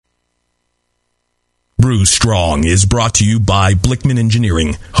Brew Strong is brought to you by Blickman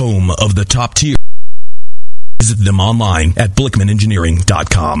Engineering, home of the top tier. Visit them online at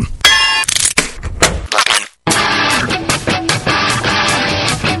blickmanengineering.com.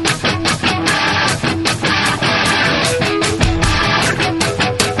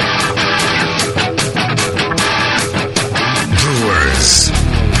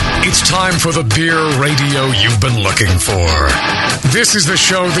 It's time for the beer radio you've been looking for. This is the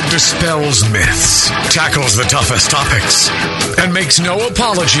show that dispels myths, tackles the toughest topics, and makes no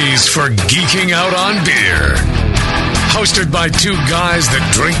apologies for geeking out on beer. Hosted by two guys that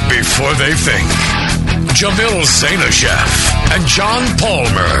drink before they think. Jamil Zainashev and John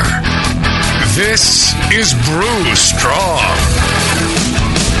Palmer. This is Brew Strong.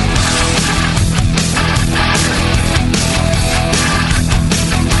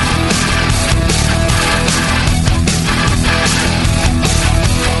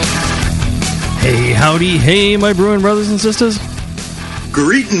 Hey, howdy, hey, my brewing brothers and sisters.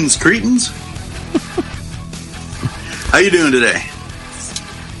 Greetings, cretins. How you doing today?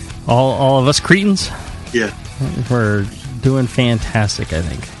 All of us cretins? Yeah. We're doing fantastic, I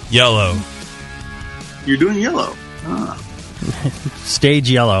think. Yellow. You're doing yellow. Ah. Stage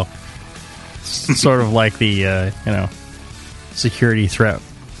yellow. Sort of like the, security threat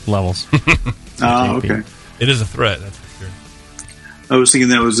levels. Oh, okay. It is a threat, that's for sure. I was thinking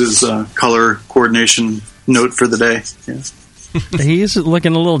that was his color coordination note for the day. Yeah. He's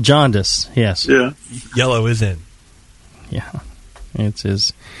looking a little jaundiced, yes. Yeah. Yellow is in. Yeah. It's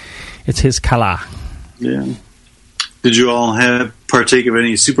his color. Yeah. Did you all partake of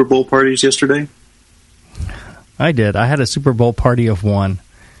any Super Bowl parties yesterday? I did. I had a Super Bowl party of one.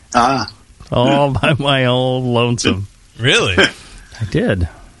 Ah. All by my own lonesome. Really? I did.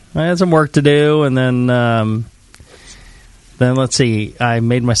 I had some work to do, and then let's see, I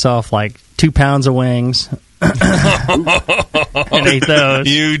made myself like 2 pounds of wings and ate those.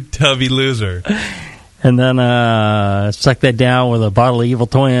 You tubby loser. And then sucked that down with a bottle of Evil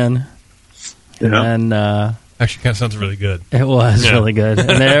Twin. Yeah. And actually, kind of sounds really good. It was really good. And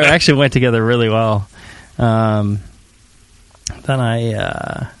they actually went together really well. Then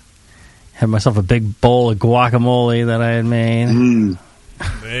I had myself a big bowl of guacamole that I had made. Mm.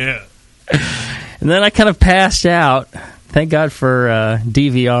 Man. And then I kind of passed out. Thank God for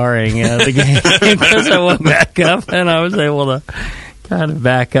DVRing the game, because I went back up and I was able to kind of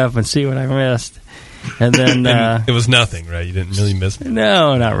back up and see what I missed. And then it was nothing, right? You didn't really miss it.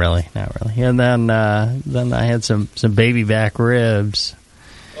 No, not really. And then I had some baby back ribs.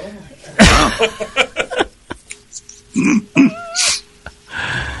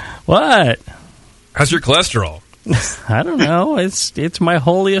 What? How's your cholesterol? I don't know. It's my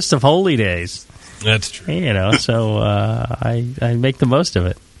holiest of holy days. That's true. So I make the most of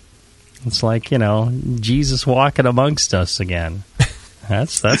it. It's like, Jesus walking amongst us again.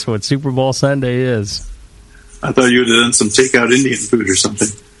 That's what Super Bowl Sunday is. I thought you would have done some takeout Indian food or something.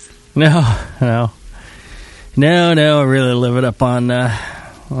 No. I really live it up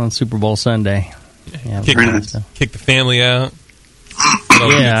on Super Bowl Sunday. Yeah, kick the family out.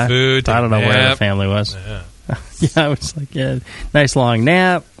 Yeah, food, I don't know where the family was. Yeah. I was like, nice long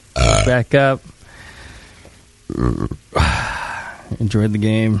nap, back up. Enjoyed the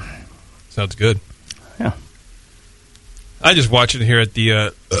game. Sounds good. Yeah. I just watched it here at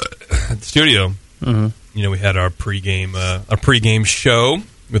the studio. Mm-hmm. We had our pregame show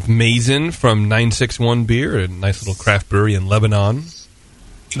with Mason from 961 Beer, a nice little craft brewery in Lebanon.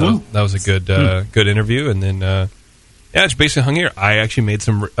 So that was a good interview. And then, just basically hung here. I actually made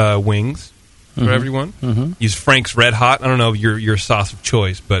some wings for everyone. Mm-hmm. Used Frank's Red Hot. I don't know your sauce of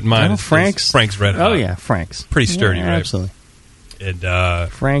choice, but mine is Frank's Red Hot. Oh, yeah, Frank's. Pretty sturdy, right? Absolutely. And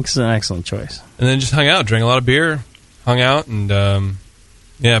Frank's is an excellent choice. And then just hung out, drank a lot of beer, hung out, and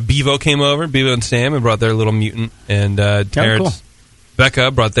Bevo came over, Bevo and Sam, and brought their little mutant, and Terrence, cool.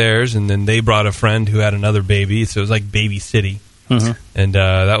 Becca brought theirs, and then they brought a friend who had another baby, so it was like Baby City. Mm-hmm. And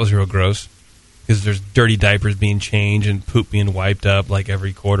that was real gross, because there's dirty diapers being changed and poop being wiped up like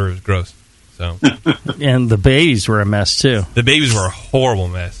every quarter. It was gross. So, and the babies were a mess, too. The babies were a horrible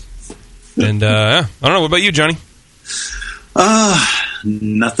mess. And I don't know, what about you, Johnny?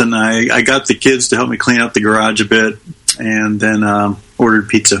 Nothing. I got the kids to help me clean up the garage a bit, and then ordered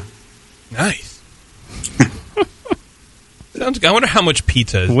pizza. Nice. Sounds good. I wonder how much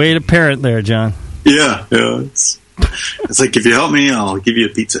pizza is. Way to parent there, John. Yeah. It's like, if you help me, I'll give you a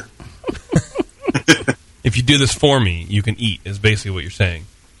pizza. If you do this for me, you can eat, is basically what you're saying.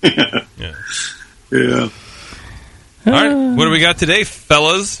 Yeah. All right, what do we got today,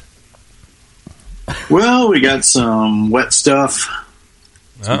 fellas? Well, we got some wet stuff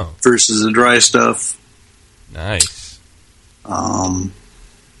versus the dry stuff. Nice.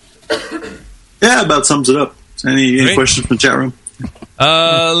 Yeah, about sums it up. Any questions from the chat room?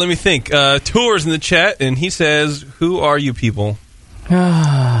 Let me think. Tour's in the chat, and he says, "Who are you people?"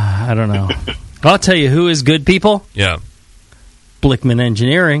 I don't know. I'll tell you who is good people. Yeah, Blickman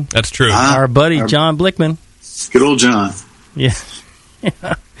Engineering. that's true. Our buddy John Blickman. Good old John. Yeah.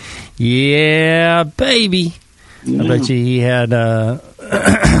 Yeah, baby. Yeah. I bet you he had a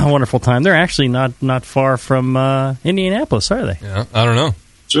wonderful time. They're actually not far from Indianapolis, are they? Yeah, I don't know.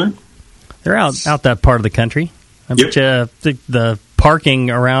 Sure. They're out that part of the country. I bet you the parking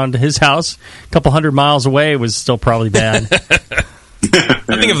around his house a couple 100 miles away was still probably bad.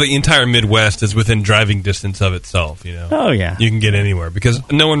 I think of the entire Midwest as within driving distance of itself. You know. Oh yeah. You can get anywhere because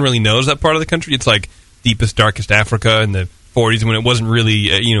no one really knows that part of the country. It's like deepest, darkest Africa in the 40s when it wasn't really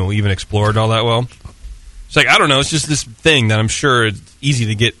even explored all that well. It's like, I don't know, it's just this thing that I'm sure it's easy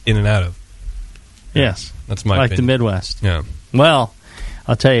to get in and out of. Yes. That's my like opinion. the Midwest. Yeah. Well,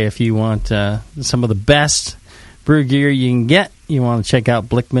 I'll tell you, if you want some of the best brew gear you can get, you want to check out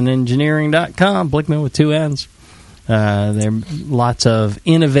BlickmanEngineering.com, Blickman with 2 N's. There are lots of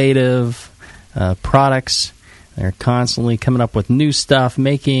innovative products. They're constantly coming up with new stuff,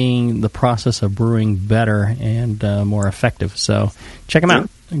 making the process of brewing better and more effective. So check them out.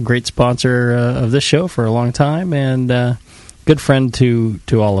 A great sponsor of this show for a long time, and good friend to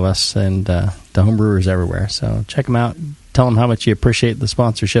all of us and to homebrewers everywhere. So check them out. Tell them how much you appreciate the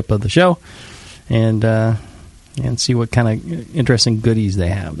sponsorship of the show, and see what kind of interesting goodies they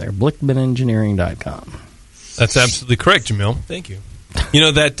have there. BlickmanEngineering.com. That's absolutely correct, Jamil. Thank you. You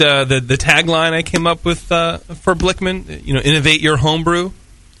know that the tagline I came up with for Blickman, innovate your homebrew.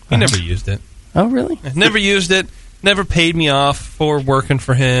 He never used it. Oh, really? Never used it. Never paid me off for working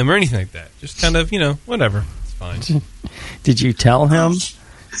for him or anything like that. Just kind of, whatever. It's fine. Did you tell him?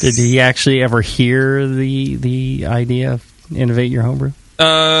 Did he actually ever hear the idea of innovate your homebrew?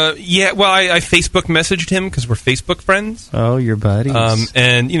 Yeah. Well, I Facebook messaged him because we're Facebook friends. Oh, your buddies.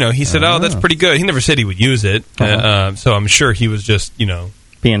 And he said, "Oh, that's pretty good." He never said he would use it, so I'm sure he was just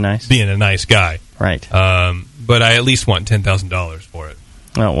being nice, being a nice guy, right? But I at least want $10,000 for it.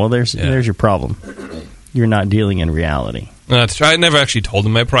 Oh well, there's your problem. You're not dealing in reality. That's true. I never actually told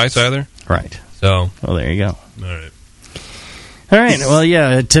him my price either. Right. So, well, there you go. All All right. right. Well,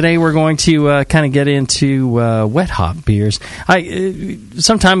 yeah. Today we're going to kind of get into wet hop beers.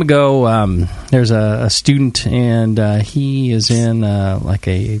 Some time ago, there's a student, and he is in I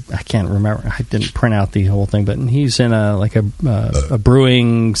can't remember. I didn't print out the whole thing, but he's in a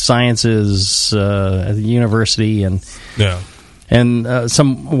brewing sciences at the university, and yeah. And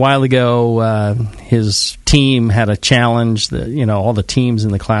some while ago, his team had a challenge that, all the teams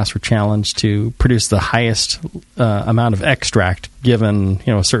in the class were challenged to produce the highest amount of extract given,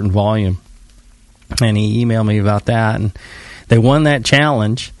 a certain volume. And he emailed me about that, and they won that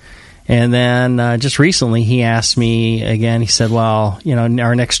challenge. And then just recently he asked me again, he said, well,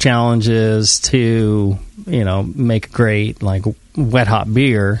 our next challenge is to, make a great, wet hop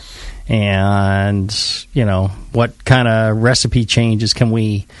beer. And, what kind of recipe changes can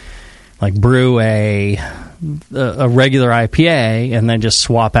we, brew a regular IPA and then just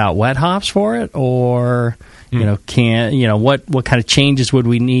swap out wet hops for it? Or, what kind of changes would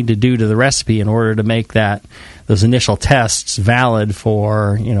we need to do to the recipe in order to make those initial tests valid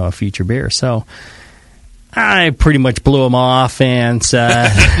for, a future beer? So I pretty much blew him off and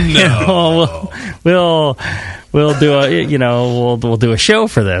said, we'll do we'll do a show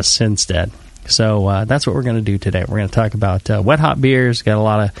for this instead. So that's what we're going to do today. We're going to talk about wet hop beers. Got a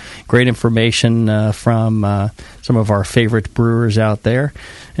lot of great information from some of our favorite brewers out there,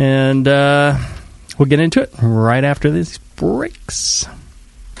 and we'll get into it right after these breaks.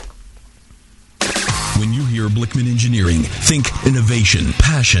 When you hear Blickman Engineering, think innovation,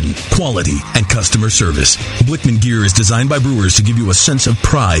 passion, quality, and customer service. Blickman gear is designed by brewers to give you a sense of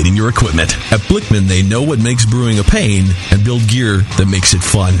pride in your equipment. At Blickman, they know what makes brewing a pain and build gear that makes it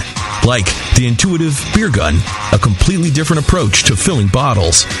fun. Like the intuitive beer gun, a completely different approach to filling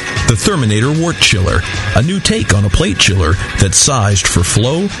bottles. The Therminator Wort Chiller, a new take on a plate chiller that's sized for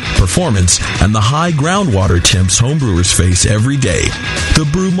flow, performance, and the high groundwater temps homebrewers face every day. The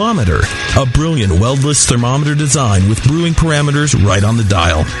Brewmometer, a brilliant weldless thermometer design with brewing parameters right on the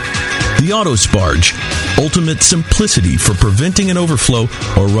dial. The Auto Sparge, ultimate simplicity for preventing an overflow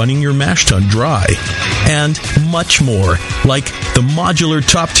or running your mash tun dry. And much more, like the modular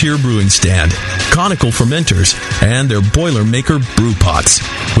top-tier brewing stand, conical fermenters, and their Boilermaker brew pots.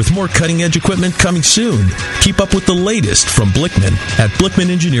 With more cutting-edge equipment coming soon, keep up with the latest from Blickman at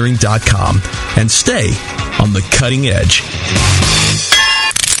BlickmanEngineering.com and stay on the cutting edge.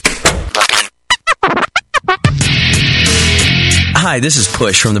 Hi, this is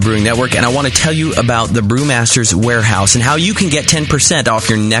Push from the Brewing Network, and I want to tell you about the Brewmaster's Warehouse and how you can get 10% off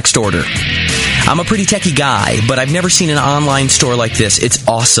your next order. I'm a pretty techie guy, but I've never seen an online store like this. It's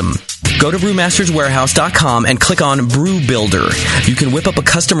awesome. Go to brewmasterswarehouse.com and click on Brew Builder. You can whip up a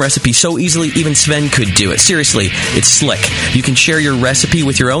custom recipe so easily even Sven could do it. Seriously, it's slick. You can share your recipe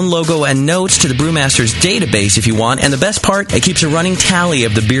with your own logo and notes to the Brewmaster's database if you want, and the best part, it keeps a running tally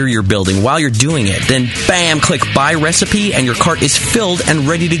of the beer you're building while you're doing it. Then, bam, click Buy Recipe, and your cart is filled and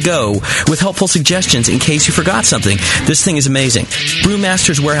ready to go with helpful suggestions in case you forgot something. This thing is amazing.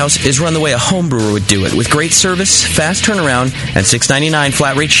 Brewmaster's Warehouse is run the way a home brewer would do it, with great service, fast turnaround, and $6.99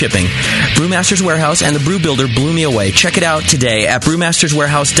 flat rate shipping. Brewmaster's Warehouse and the Brew Builder blew me away. Check it out today at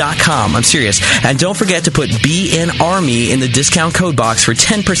brewmasterswarehouse.com. I'm serious. And don't forget to put BNARMY in the discount code box for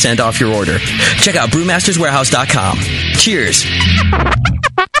 10% off your order. Check out brewmasterswarehouse.com. Cheers. A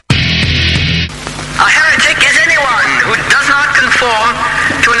heretic is anyone who does not conform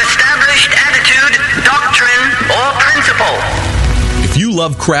to an established attitude, doctrine, or principle. If you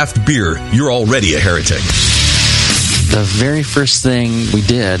love craft beer, you're already a heretic. The very first thing we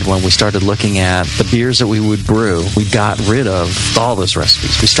did when we started looking at the beers that we would brew, we got rid of all those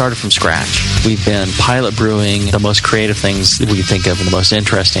recipes. We started from scratch. We've been pilot brewing the most creative things that we could think of and the most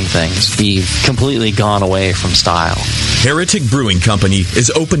interesting things. We've completely gone away from style. Heretic Brewing Company is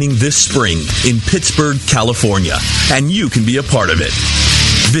opening this spring in Pittsburgh, California, and you can be a part of it.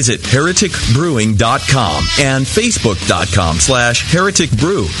 Visit hereticbrewing.com and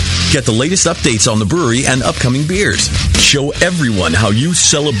facebook.com/hereticbrew. Get the latest updates on the brewery and upcoming beers. Show everyone how you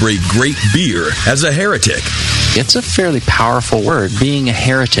celebrate great beer as a heretic. It's a fairly powerful word. Being a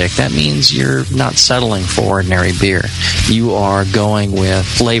heretic, that means you're not settling for ordinary beer. You are going with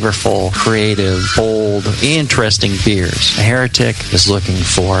flavorful, creative, bold, interesting beers. A heretic is looking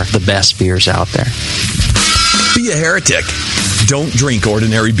for the best beers out there. Be a heretic. Don't drink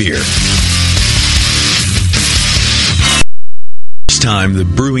ordinary beer. This time the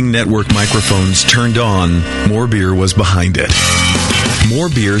Brewing Network microphones turned on, More Beer was behind it. More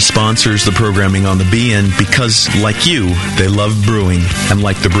Beer sponsors the programming on the BN because, like you, they love brewing. And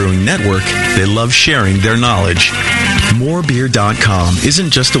like the Brewing Network, they love sharing their knowledge. Morebeer.com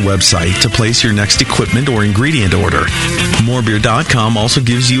isn't just a website to place your next equipment or ingredient order. Morebeer.com also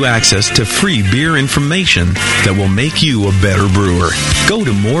gives you access to free beer information that will make you a better brewer. Go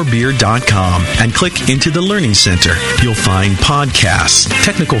to morebeer.com and click into the Learning Center. You'll find podcasts,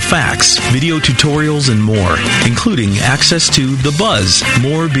 technical facts, video tutorials, and more, including access to The Buzz,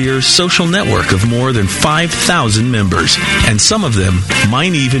 More Beer's social network of more than 5,000 members. And some of them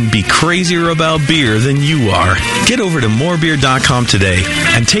might even be crazier about beer than you are. Get over to morebeer.com today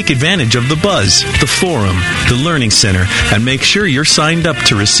and take advantage of The Buzz, the forum, the Learning Center, and make sure you're signed up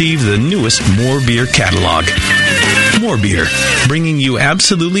to receive the newest More Beer catalog. More Beer, bringing you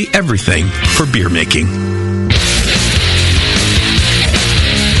absolutely everything for beer making.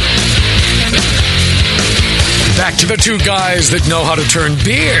 Back to the two guys that know how to turn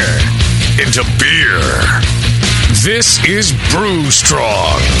beer into beer. This is Brew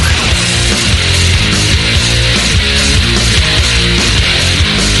Strong.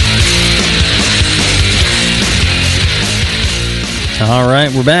 All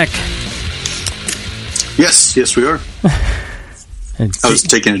right, we're back. Yes, we are. I was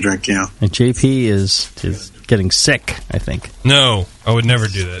taking a drink, And JP is getting sick, I think. No, I would never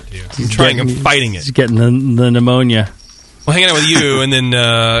do that to you. I'm fighting it. He's getting the pneumonia. Well, hanging out with you, and then,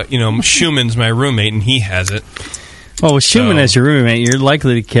 Schumann's my roommate, and he has it. Well, with Schumann as your roommate, you're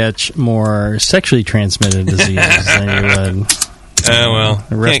likely to catch more sexually transmitted diseases than you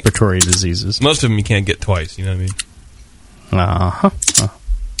would respiratory diseases. Most of them you can't get twice, you know what I mean?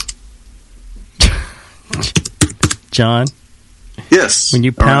 John? Yes. When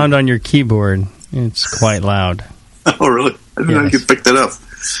you pound on your keyboard, it's quite loud. Oh, really? I didn't know you could pick that up.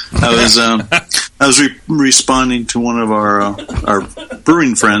 I was responding to one of our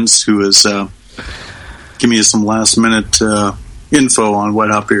brewing friends who was giving me some last minute info on wet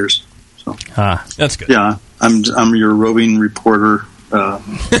hop beers. So that's good. Yeah, I'm your roving reporter. You're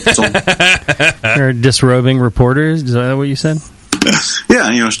a disrobing reporter. Is that what you said? Yeah,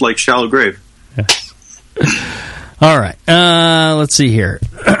 it's like Shallow Grave. Yes. All right. Let's see here.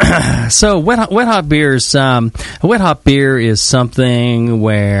 So wet hop beers. A wet hop beer is something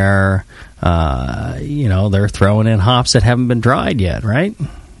where they're throwing in hops that haven't been dried yet, right?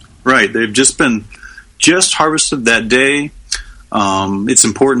 Right. They've just harvested that day. It's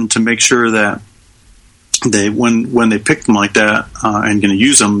important to make sure that they when they pick them like that and going to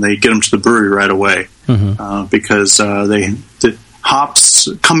use them, they get them to the brewery right away, because the hops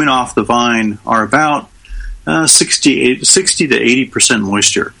coming off the vine are about 60 to 80%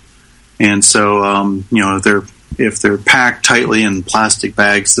 moisture. And so, if they're packed tightly in plastic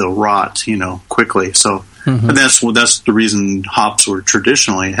bags, they'll rot, quickly. So that's the reason hops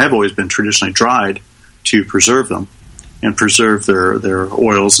have always been traditionally dried, to preserve them and preserve their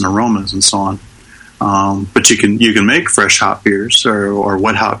oils and aromas and so on. But you can make fresh hop beers or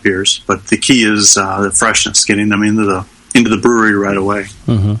wet hop beers, but the key is the freshness, getting them into the brewery right away.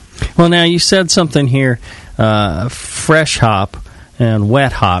 Well, now you said something here, fresh hop and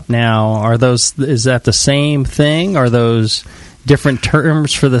wet hop. Now, is that the same thing? Are those different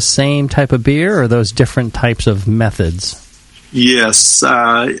terms for the same type of beer, or are those different types of methods? Yes.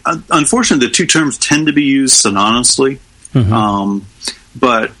 Unfortunately, the two terms tend to be used synonymously.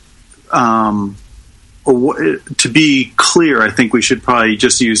 But to be clear, I think we should probably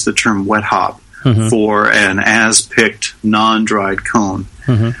just use the term wet hop for an as-picked, non-dried cone.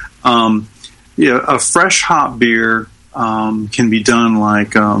 A fresh hop beer can be done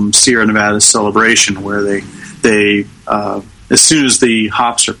like Sierra Nevada Celebration, where they as soon as the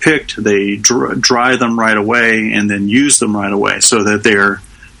hops are picked, they dry them right away and then use them right away, so that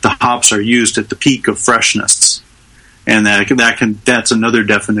the hops are used at the peak of freshness. And that's another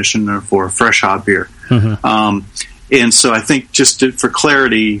definition for a fresh hop beer. And so I think for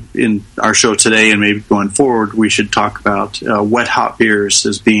clarity in our show today and maybe going forward, we should talk about wet hop beers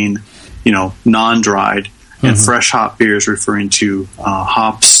as being, non-dried, and fresh hop beers referring to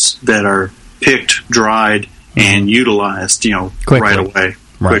hops that are picked, dried, and utilized, right away,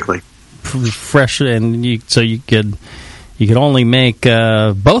 quickly. Fresh, and you could only make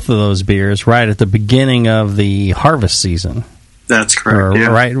both of those beers right at the beginning of the harvest season. That's correct.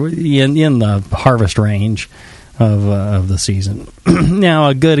 Right in the harvest range of the season. Now,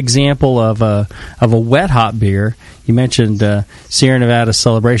 a good example of a wet hop beer. You mentioned Sierra Nevada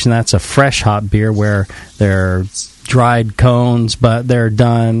Celebration. That's a fresh hop beer where they're dried cones, but they're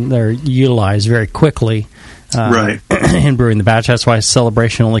utilized very quickly. In brewing the batch. That's why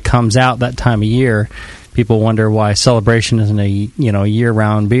Celebration only comes out that time of year. People wonder why Celebration isn't a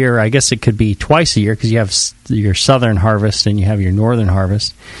year-round beer. I guess it could be twice a year, because you have your southern harvest and you have your northern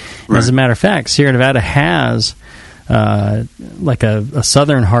harvest. As a matter of fact, Sierra Nevada has like a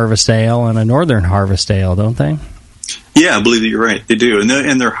southern harvest ale and a northern harvest ale, don't they? Yeah, I believe that you're right. They do,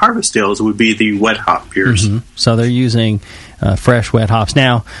 and their harvest ales would be the wet hop beers. So they're using fresh wet hops.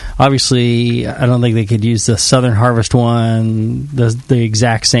 Now, obviously, I don't think they could use the Southern Harvest one the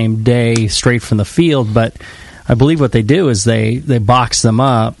exact same day straight from the field, but I believe what they do is they box them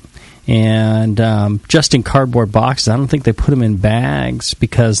up, and just in cardboard boxes. I don't think they put them in bags,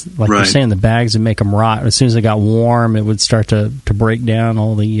 because, like you're saying, the bags would make them rot. As soon as they got warm, it would start to break down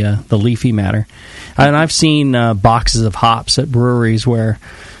all the leafy matter. And I've seen boxes of hops at breweries where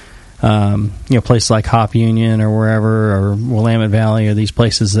places like Hop Union or wherever, or Willamette Valley, or these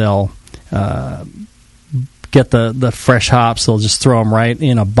places, they'll get the fresh hops. They'll just throw them right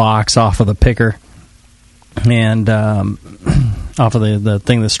in a box off of the picker, and off of the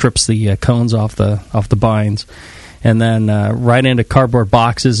thing that strips the cones off the binds, and then right into cardboard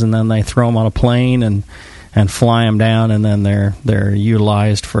boxes, and then they throw them on a plane and fly them down, and then they're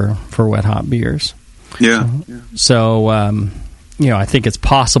utilized for wet hop beers. So I think it's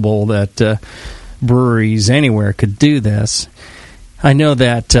possible that breweries anywhere could do this. I know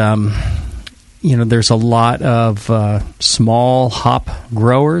that there's a lot of small hop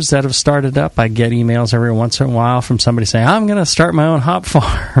growers that have started up. I get emails every once in a while from somebody saying, I'm going to start my own hop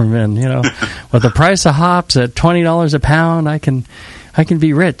farm, and with the price of hops at $20 a pound, I can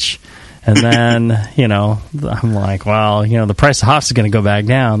be rich. And then I'm like, well, the price of hops is going to go back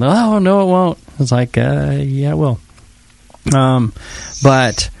down. Oh, no, it won't. It's like, yeah, it will.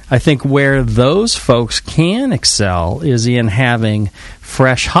 But I think where those folks can excel is in having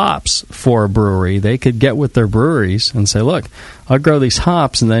fresh hops for a brewery. They could get with their breweries and say, look, I'll grow these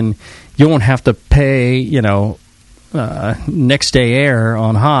hops, and then you won't have to pay, next day air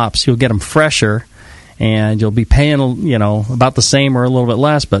on hops. You'll get them fresher, and you'll be paying, about the same or a little bit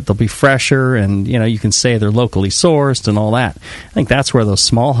less, but they'll be fresher, and, you can say they're locally sourced and all that. I think that's where those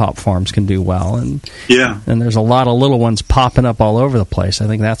small hop farms can do well. And there's a lot of little ones popping up all over the place. I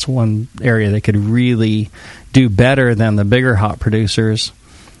think that's one area they could really do better than the bigger hop producers,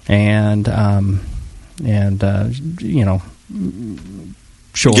 and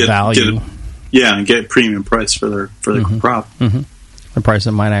show value. And get premium price for their crop. A price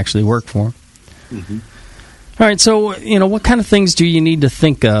that might actually work for them. All right, so what kind of things do you need to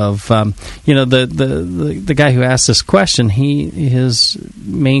think of? The guy who asked this question, his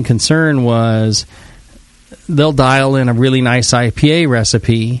main concern was they'll dial in a really nice IPA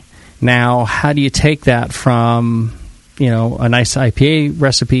recipe, Now, how do you take that from, a nice IPA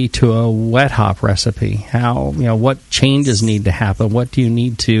recipe to a wet hop recipe? How, what changes need to happen? What do you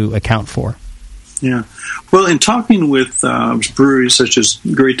need to account for? Yeah. Well, in talking with breweries such as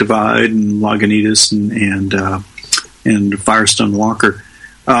Great Divide and Lagunitas and Firestone Walker,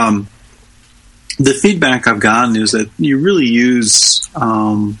 the feedback I've gotten is that you really use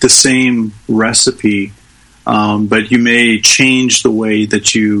the same recipe, but you may change the way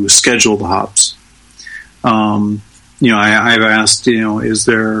that you schedule the hops. I've asked, is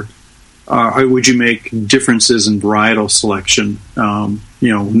there, would you make differences in varietal selection?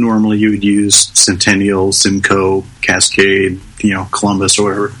 Normally you would use Centennial, Simcoe, Cascade, Columbus or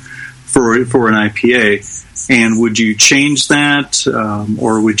whatever for an IPA. And would you change that,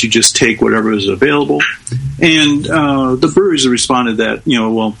 or would you just take whatever is available? And the breweries responded that,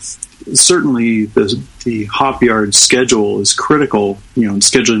 certainly the hop yard schedule is critical, in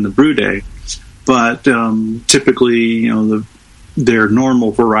scheduling the brew day. But typically, their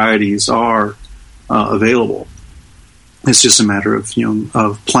normal varieties are available. It's just a matter of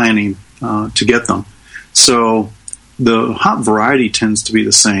of planning to get them. So the hop variety tends to be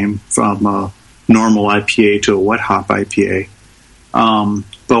the same from a normal IPA to a wet hop IPA.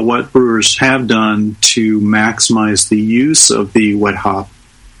 But what brewers have done to maximize the use of the wet hop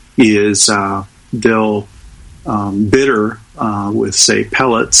is they'll bitter with, say,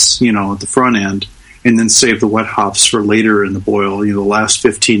 pellets, at the front end, and then save the wet hops for later in the boil, the last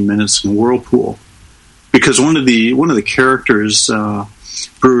 15 minutes in whirlpool. Because one of the characters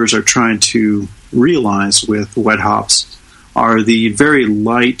brewers are trying to realize with wet hops are the very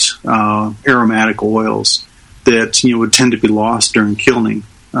light aromatic oils that would tend to be lost during kilning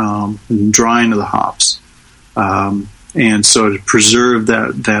and drying of the hops. And so to preserve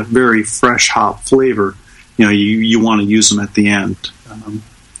that very fresh hop flavor, you want to use them at the end.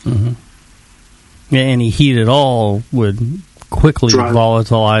 Yeah, any heat at all would quickly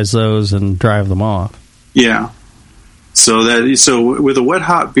volatilize those and drive them off. Yeah. So with a wet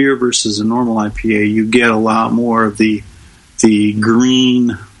hop beer versus a normal IPA, you get a lot more of the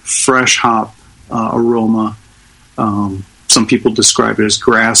green, fresh hop aroma. Some people describe it as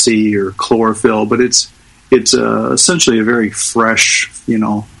grassy or chlorophyll, but it's essentially a very fresh,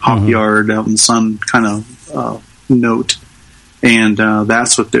 hop yard out in the sun kind of note. And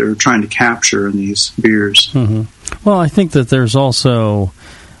that's what they're trying to capture in these beers. Well, I think that there's also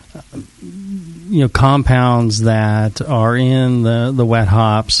compounds that are in the wet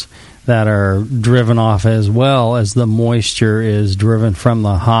hops that are driven off as well as the moisture is driven from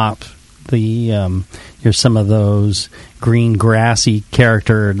the hop. There's some of those green grassy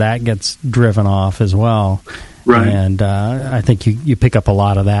character that gets driven off as well. Right. And I think you pick up a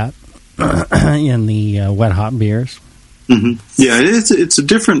lot of that in the wet hop beers. Yeah, it's a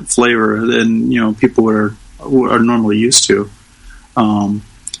different flavor than people are normally used to.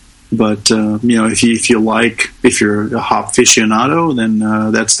 But if you're a hop aficionado, then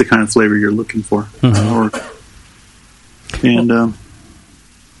that's the kind of flavor you're looking for.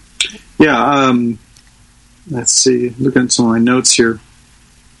 Let's see. Looking at some of my notes here.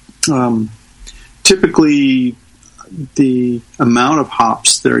 Typically, the amount of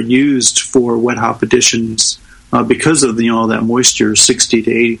hops that are used for wet hop additions, because of all that moisture, 60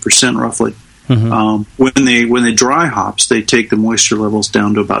 to 80% roughly. When they dry hops, they take the moisture levels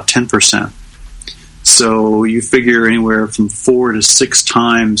down to about 10%. So you figure anywhere from 4 to 6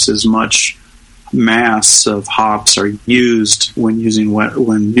 times as much mass of hops are used when using wet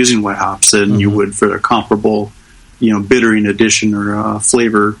hops than you would for their comparable, bittering addition or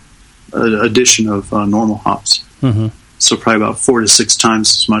flavor addition of normal hops. So probably about 4 to 6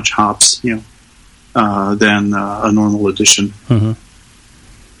 times as much hops, than a normal addition.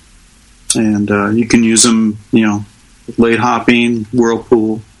 And you can use them, with late hopping,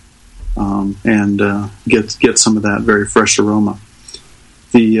 whirlpool, and get some of that very fresh aroma.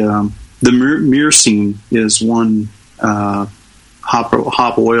 The myrcene is one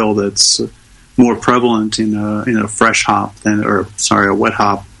hop oil that's more prevalent in a fresh hop a wet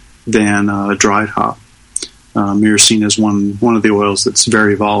hop than a dried hop. Myrcene is one of the oils that's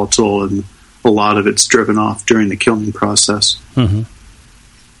very volatile, and a lot of it's driven off during the kilning process.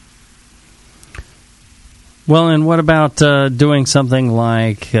 Well, and what about doing something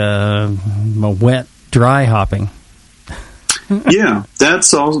like wet dry hopping? Yeah,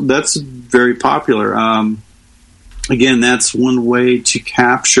 that's very popular. Again, that's one way to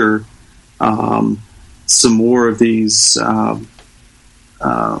capture some more of these,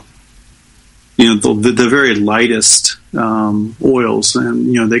 the very lightest oils,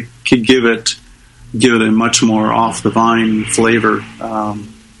 and they could give it a much more off the vine flavor.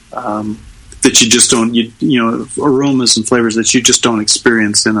 that you just don't, aromas and flavors that you just don't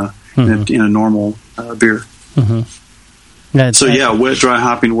experience in a normal beer. Mm-hmm. Yeah, wet dry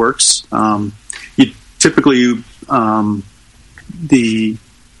hopping works. You typically I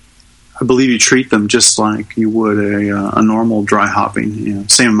believe you treat them just like you would a normal dry hopping,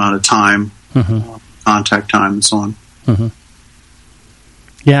 same amount of time, contact time, and so on. Mm-hmm.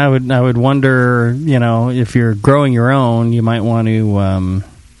 Yeah, I would wonder, if you're growing your own, you might want to,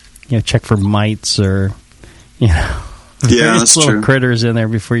 check for mites or, that's little true. critters in there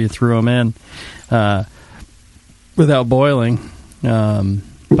before you threw them in, without boiling.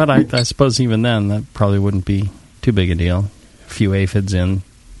 But I suppose even then that probably wouldn't be too big a deal. A few aphids in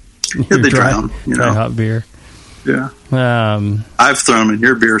your dry hop beer. Yeah. I've thrown them in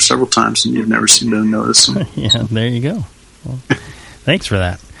your beer several times, and you've never seemed to notice them. Yeah, there you go. Well, thanks for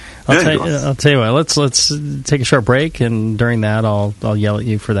that. I'll tell you what. Let's take a short break, and during that, I'll yell at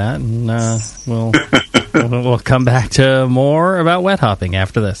you for that, and we'll come back to more about wet hopping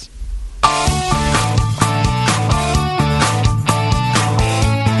after this.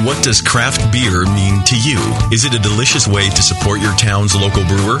 What does craft beer mean to you? Is it a delicious way to support your town's local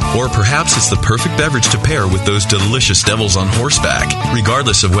brewer? Or perhaps it's the perfect beverage to pair with those delicious devils on horseback?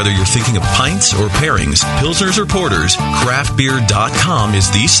 Regardless of whether you're thinking of pints or pairings, pilsners or porters, craftbeer.com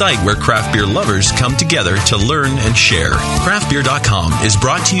is the site where craft beer lovers come together to learn and share. Craftbeer.com is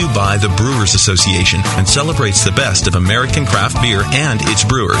brought to you by the Brewers Association and celebrates the best of American craft beer and its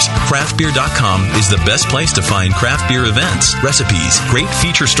brewers. Craftbeer.com is the best place to find craft beer events, recipes, great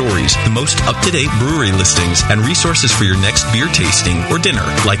feature stories, the most up-to-date brewery listings, and resources for your next beer tasting or dinner,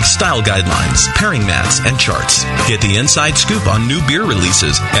 like style guidelines, pairing mats, and charts. Get the inside scoop on new beer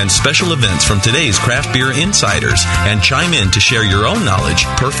releases and special events from today's craft beer insiders, and chime in to share your own knowledge,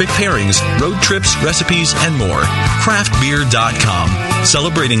 perfect pairings, road trips, recipes, and more. Craftbeer.com,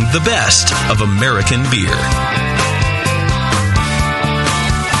 celebrating the best of American beer.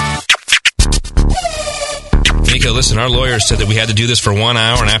 Nico, listen, our lawyers said that we had to do this for 1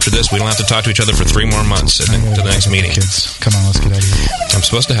 hour, and after this, we don't have to talk to each other for 3 more months to the next meeting. Kids, come on, let's get out of here. I'm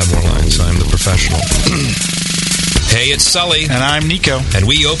supposed to have more lines. I'm the professional. Hey, it's Sully. And I'm Nico. And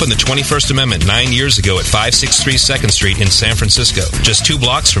we opened the 21st Amendment 9 years ago at 563 2nd Street in San Francisco, just 2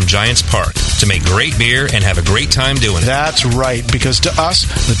 blocks from Giants Park, to make great beer and have a great time doing it. That's right, because to us,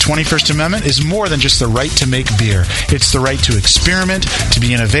 the 21st Amendment is more than just the right to make beer. It's the right to experiment, to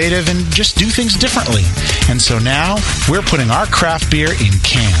be innovative, and just do things differently. And so now, we're putting our craft beer in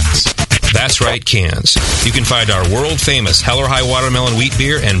cans. That's right, cans. You can find our world-famous Hell or High Watermelon Wheat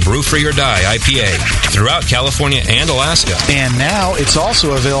Beer and Brew Free or Die IPA throughout California and Alaska. And now it's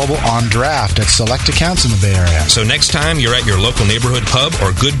also available on draft at select accounts in the Bay Area. So next time you're at your local neighborhood pub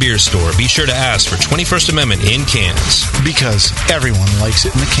or good beer store, be sure to ask for 21st Amendment in cans. Because everyone likes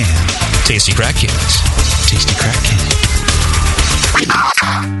it in the can. Tasty crack cans. Tasty crack can.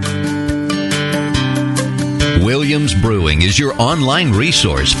 Williams Brewing is your online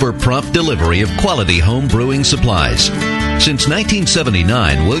resource for prompt delivery of quality home brewing supplies. Since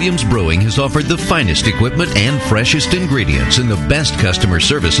 1979, Williams Brewing has offered the finest equipment and freshest ingredients and the best customer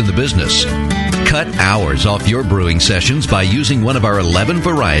service in the business. Cut hours off your brewing sessions by using one of our 11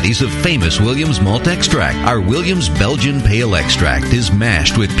 varieties of famous Williams malt extract. Our Williams Belgian Pale Extract is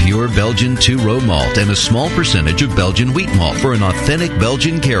mashed with pure Belgian 2-row malt and a small percentage of Belgian wheat malt for an authentic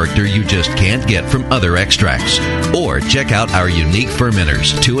Belgian character you just can't get from other extracts. Or check out our unique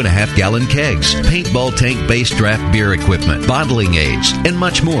fermenters, 2.5-gallon kegs, paintball tank-based draft beer equipment, bottling aids, and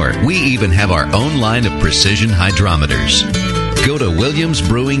much more. We even have our own line of precision hydrometers. Go to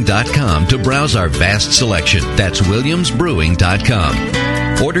WilliamsBrewing.com to browse our vast selection. That's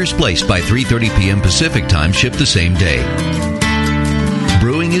WilliamsBrewing.com. Orders placed by 3:30 p.m. Pacific Time ship the same day.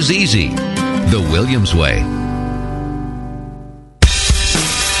 Brewing is easy. The Williams way.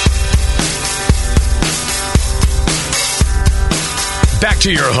 Back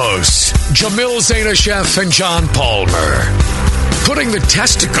to your hosts, Jamil Zainasheff and John Palmer. Putting the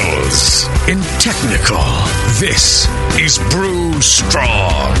testicles in technical. This is Brew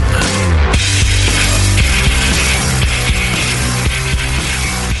Strong.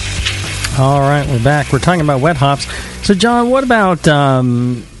 All right, we're back. We're talking about wet hops. So, John, what about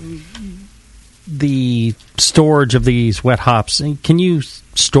the storage of these wet hops? Can you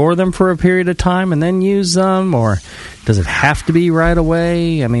store them for a period of time and then use them, or does it have to be right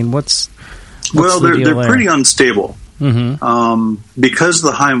away? I mean, what's well, the deal they're there? pretty unstable. Mm-hmm. Because of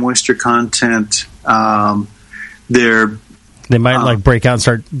the high moisture content, they might break out and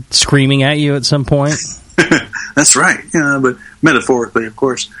start screaming at you at some point. That's right. Yeah, but metaphorically, of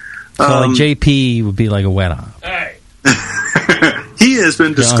course. So like JP would be like a wet hop. Hey. He has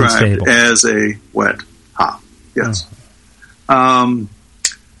been described as a wet hop. Yes.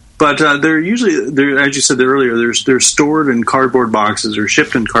 But they're usually, as you said earlier, they're stored in cardboard boxes or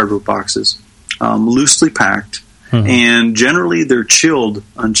shipped in cardboard boxes, loosely packed, and generally they're chilled,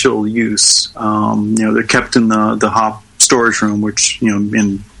 unchilled use. They're kept in the hop storage room, which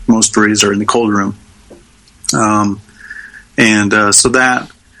in most breweries are in the cold room, so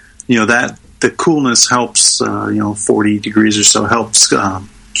that that the coolness helps. 40 degrees or so helps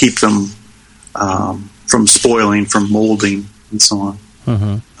keep them from spoiling, from molding, and so on.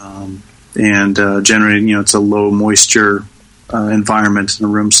 Generally, it's a low moisture environment in a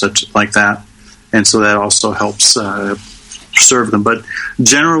room such like that, and so that also helps preserve them. But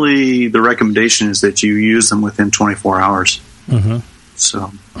generally, the recommendation is that you use them within 24 hours.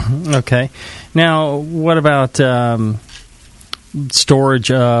 So, okay. Now, what about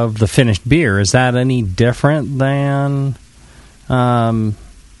storage of the finished beer? Is that any different than a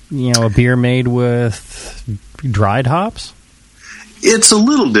beer made with dried hops? It's a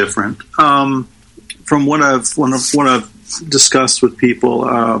little different from what I've discussed with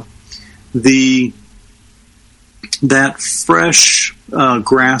people. That fresh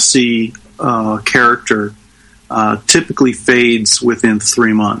grassy character typically fades within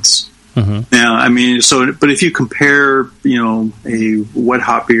 3 months. Now, but if you compare, a wet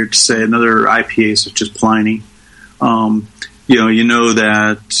hop beer to say another IPA such as Pliny, you know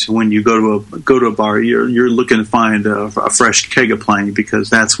that when you go to a bar, you're looking to find a fresh keg of Pliny because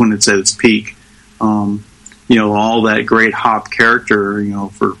that's when it's at its peak. All that great hop character,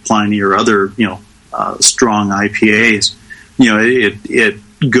 for Pliny or other, strong IPAs, it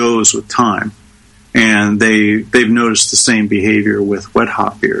goes with time, and they've noticed the same behavior with wet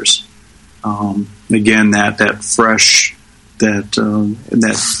hop beers. Again, that fresh,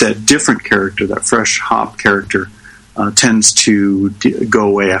 that different character, that fresh hop character. Tends to go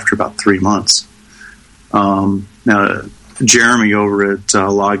away after about 3 months. Now, Jeremy over at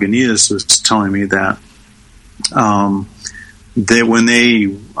Lagunitas was telling me that when they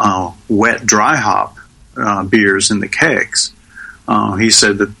wet dry hop beers in the kegs, he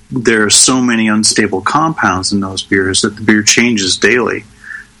said that there are so many unstable compounds in those beers that the beer changes daily.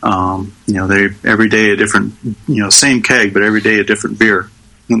 They every day a different, same keg, but every day a different beer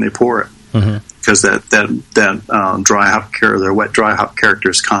when they pour it. Because that dry hop character, their wet dry hop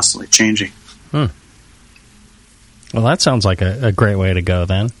character is constantly changing. Well, that sounds like a great way to go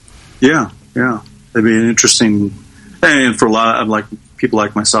then. Yeah. It'd be an interesting, and for a lot of people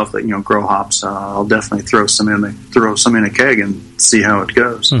like myself that grow hops, I'll definitely throw some in a keg and see how it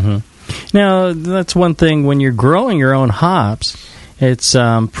goes. Now, that's one thing when you're growing your own hops. It's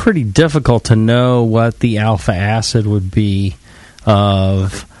pretty difficult to know what the alpha acid would be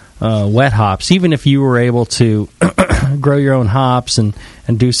of wet hops, even if you were able to grow your own hops and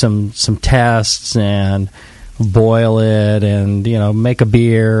do some tests and boil it and make a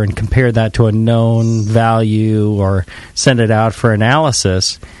beer and compare that to a known value or send it out for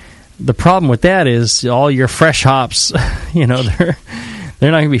analysis. The problem with that is all your fresh hops,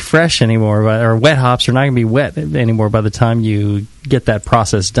 they're not going to be fresh anymore, or wet hops are not going to be wet anymore by the time you get that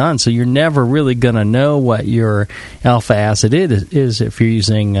process done. So you're never really going to know what your alpha acid is if you're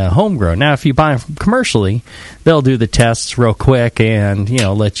using homegrown. Now, if you buy them commercially, they'll do the tests real quick and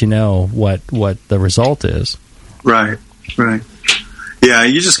let you know what the result is. Right. Yeah,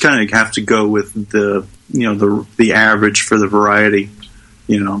 you just kind of have to go with the average for the variety.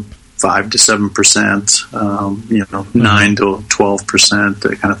 5 to 7%, 9 to 12%,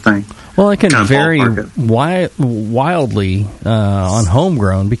 that kind of thing. Well, it can vary wildly on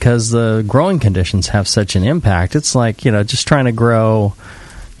homegrown because the growing conditions have such an impact. It's like just trying to grow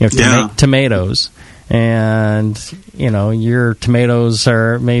tomatoes, and your tomatoes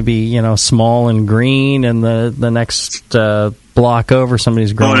are maybe small and green, and the next block over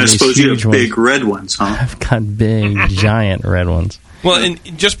somebody's growing and I these suppose huge you have big red ones, huh? I've got big, giant red ones. Well, and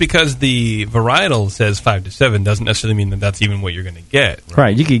just because the varietal says 5 to 7 doesn't necessarily mean that that's even what you're going to get.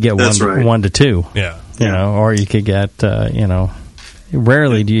 Right. You could get 1 to 2. Yeah. Or you could get,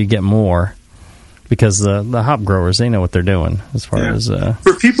 rarely do you get more because the hop growers, they know what they're doing as far as...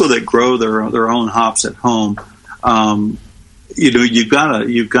 For people that grow their own hops at home, you've got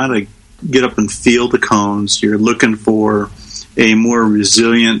to get up and feel the cones. You're looking for a more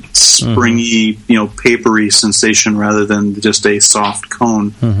resilient, springy, papery sensation rather than just a soft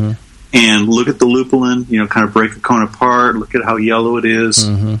cone. And look at the lupulin, kind of break a cone apart, look at how yellow it is,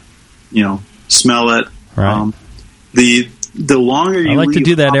 smell it. Right. The longer you I like to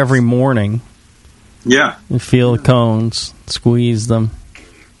do that every morning. Yeah. You feel the cones, squeeze them,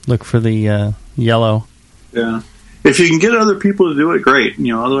 look for the yellow. Yeah. if you can get other people to do it, great.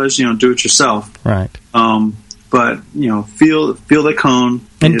 Otherwise, do it yourself. Right. But feel the cone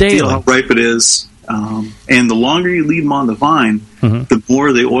and feel how ripe it is. And the longer you leave them on the vine, the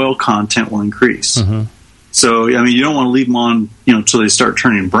more the oil content will increase. So, you don't want to leave them on, until they start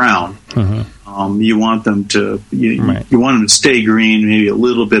turning brown. You want them to, you want them to stay green, maybe a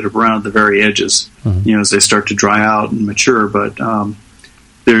little bit of brown at the very edges, as they start to dry out and mature. But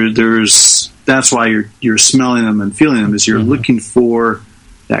that's why you're smelling them and feeling them, is you're looking for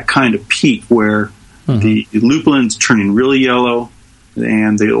that kind of peak where the lupulin's turning really yellow,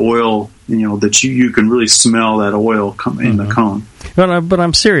 and the oil, that you can really smell that oil come in the cone. But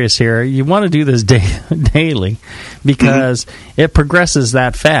I'm serious here. You want to do this daily because it progresses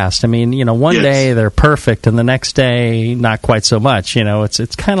that fast. One day they're perfect, and the next day not quite so much.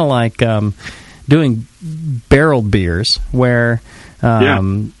 It's kind of like doing barreled beers where,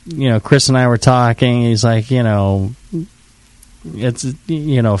 Chris and I were talking. He's like, it's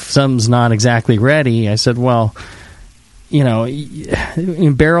if something's not exactly ready. I said, well,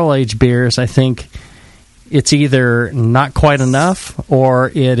 in barrel-aged beers, I think it's either not quite enough or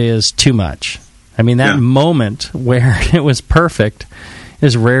it is too much. That moment where it was perfect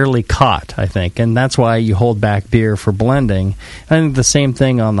is rarely caught, I think, and that's why you hold back beer for blending. I think the same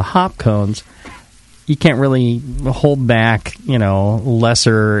thing on the hop cones. You can't really hold back,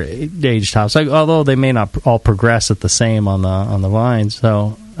 lesser aged hops, although they may not all progress at the same on the vines.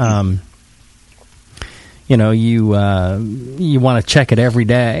 So, you want to check it every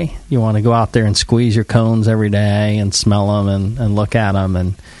day. You want to go out there and squeeze your cones every day and smell them and look at them,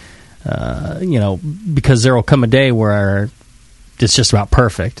 and because there will come a day where it's just about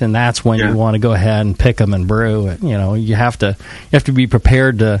perfect, and that's when you want to go ahead and pick them and brew. You have to be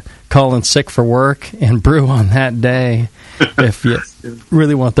prepared to call in sick for work and brew on that day if you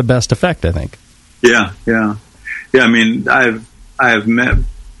really want the best effect, I think. Yeah. I've met.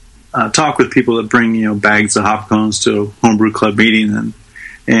 Talk with people that bring bags of hop cones to a homebrew club meeting,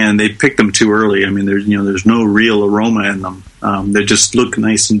 and they pick them too early. There's no real aroma in them. They just look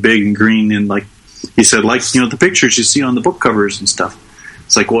nice and big and green, and like he said, the pictures you see on the book covers and stuff.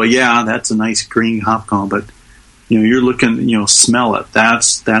 It's like, well, yeah, that's a nice green hop cone, but you're looking, smell it.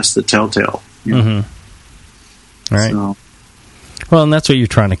 That's the telltale. Right. So. Well, and that's what you're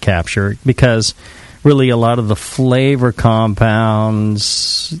trying to capture, because really a lot of the flavor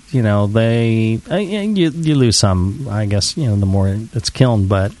compounds, you lose some, I guess, the more it's kilned,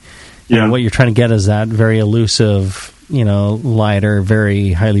 but what you're trying to get is that very elusive, lighter,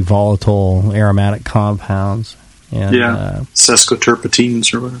 very highly volatile aromatic compounds. And,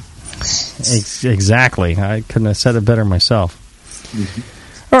 sesquiterpenes or whatever. Exactly. I couldn't have said it better myself.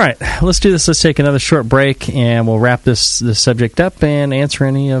 All right, let's do this. Let's take another short break, and we'll wrap this subject up and answer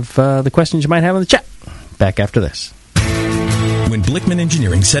any of the questions you might have in the chat. Back after this. When Blickman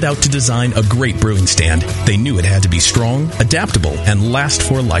Engineering set out to design a great brewing stand, they knew it had to be strong, adaptable, and last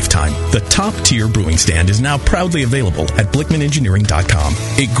for a lifetime. The top-tier brewing stand is now proudly available at BlickmanEngineering.com.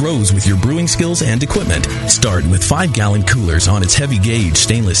 It grows with your brewing skills and equipment. Start with 5-gallon coolers on its heavy-gauge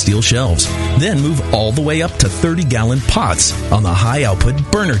stainless steel shelves. Then move all the way up to 30-gallon pots on the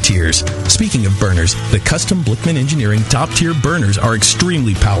high-output burner tiers. Speaking of burners, the custom Blickman Engineering top-tier burners are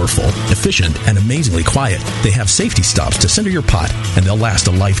extremely powerful, efficient, and amazingly quiet. They have safety stops to center your pot, and they'll last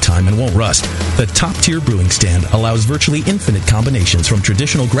a lifetime and won't rust. The top-tier brewing stand allows virtually infinite combinations, from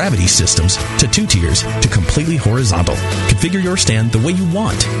traditional gravity systems to 2 tiers to completely horizontal. Configure your stand the way you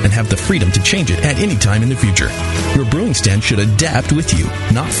want and have the freedom to change it at any time in the future. Your brewing stand should adapt with you,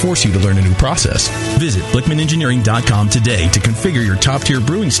 not force you to learn a new process. Visit BlickmanEngineering.com today to configure your top-tier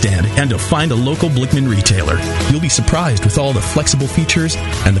brewing stand and to find a local Blickman retailer. You'll be surprised with all the flexible features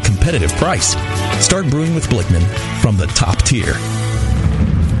and the competitive price. Start brewing with Blickman from the top tier.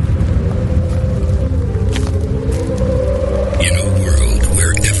 In a world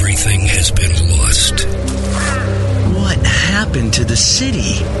where everything has been lost. What happened to the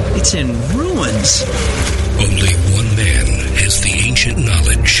city? It's in ruins. Only one man has the ancient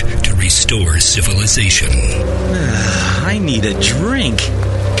knowledge to restore civilization. I need a drink.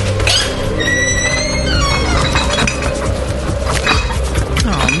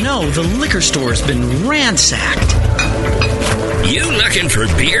 Oh no, the liquor store's been ransacked. You looking for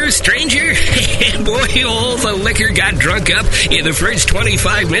beer, stranger? Boy, all the liquor got drunk up in the first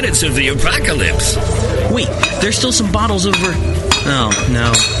 25 minutes of the apocalypse. Wait, there's still some bottles over... Oh,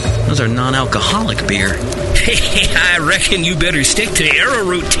 no. Those are non-alcoholic beer. I reckon you better stick to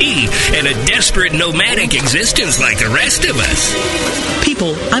arrowroot tea and a desperate nomadic existence like the rest of us.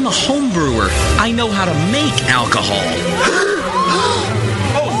 People, I'm a home brewer. I know how to make alcohol.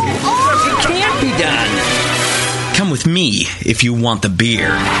 It can't be done. Come with me if you want the beer.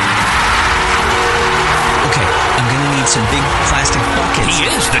 Okay, I'm going to need some big plastic buckets. He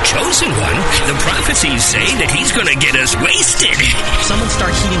is the chosen one. The prophecies say that he's going to get us wasted. Someone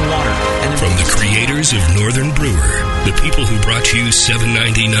start heating water. From the creators of Northern Brewer, the people who brought you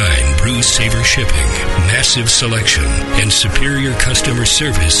 $7.99 Brew Saver shipping, massive selection, and superior customer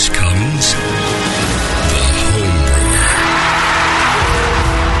service comes the Home Brewer.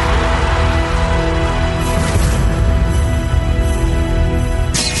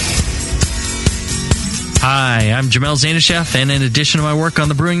 Hi, I'm Jamel Zanishev, and in addition to my work on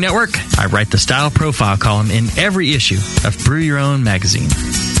the Brewing Network, I write the Style Profile column in every issue of Brew Your Own magazine.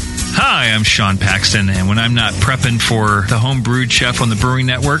 Hi, I'm Sean Paxton, and when I'm not prepping for the Home Brewed Chef on the Brewing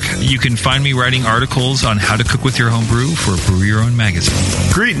Network, you can find me writing articles on how to cook with your home brew for Brew Your Own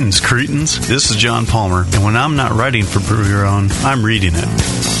magazine. Greetings, cretins. This is John Palmer, and when I'm not writing for Brew Your Own, I'm reading it.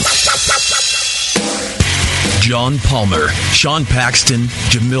 John Palmer, Sean Paxton,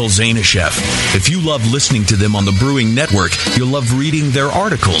 Jamil Zanishev. If you love listening to them on the Brewing Network, you'll love reading their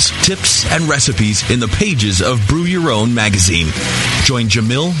articles, tips, and recipes in the pages of Brew Your Own magazine. Join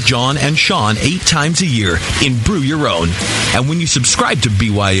Jamil, John, and Sean 8 times a year in Brew Your Own. And when you subscribe to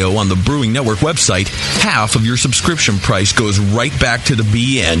BYO on the Brewing Network website, half of your subscription price goes right back to the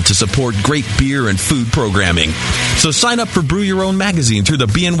BN to support great beer and food programming. So sign up for Brew Your Own magazine through the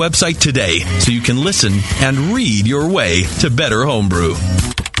BN website today so you can listen and read your way to better homebrew.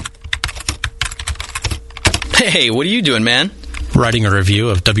 Hey, what are you doing, man? Writing a review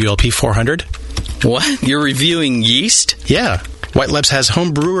of WLP 400. What? You're reviewing yeast? Yeah. White Labs has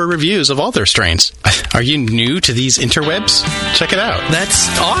home brewer reviews of all their strains. Are you new to these interwebs? Check it out. That's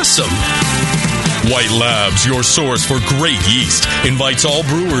awesome. White Labs, your source for great yeast, invites all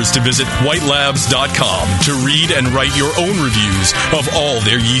brewers to visit whitelabs.com to read and write your own reviews of all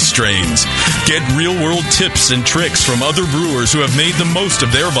their yeast strains. Get real-world tips and tricks from other brewers who have made the most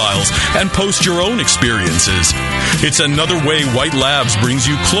of their vials and post your own experiences. It's another way White Labs brings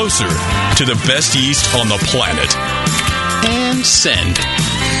you closer to the best yeast on the planet. And send.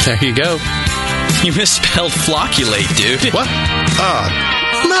 There you go. You misspelled flocculate, dude. What?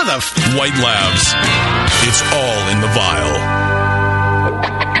 White Labs. It's all in the vial.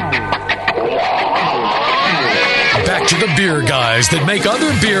 Back to the beer guys that make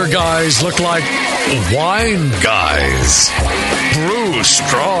other beer guys look like wine guys. Brew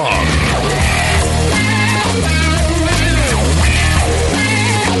strong.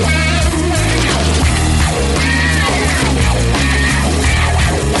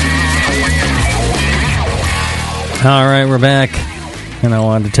 All right, we're back. And I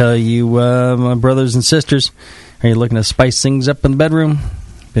wanted to tell you, my brothers and sisters, are you looking to spice things up in the bedroom?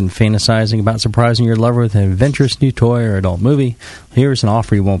 Been fantasizing about surprising your lover with an adventurous new toy or adult movie? Here's an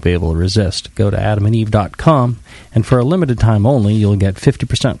offer you won't be able to resist. Go to adamandeve.com, and for a limited time only, you'll get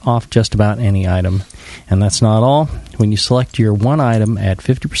 50% off just about any item. And that's not all. When you select your one item at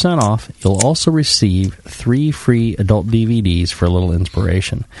 50% off, you'll also receive 3 free adult DVDs for a little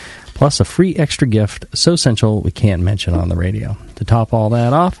inspiration, plus a free extra gift so essential we can't mention on the radio. To top all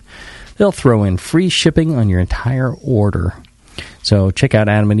that off, they'll throw in free shipping on your entire order. So check out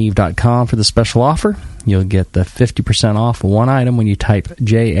adamandeve.com for the special offer. You'll get the 50% off one item when you type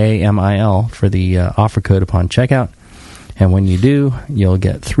JAMIL for the offer code upon checkout. And when you do, you'll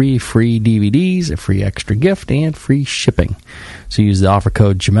get 3 free DVDs, a free extra gift, and free shipping. So use the offer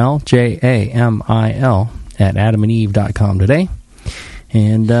code JAMIL, JAMIL, at adamandeve.com today.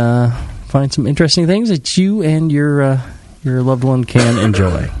 And find some interesting things that you and your loved one can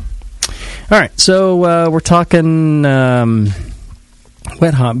enjoy. All right, so we're talking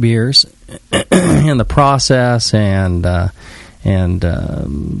wet hop beers and the process and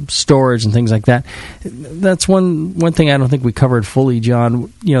storage and things like that. That's one thing I don't think we covered fully,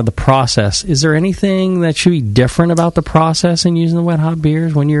 John. You know, the process. Is there anything that should be different about the process in using the wet hop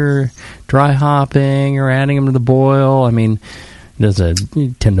beers when you're dry hopping or adding them to the boil? I mean, does it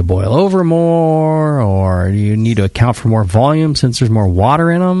tend to boil over more, or do you need to account for more volume since there's more water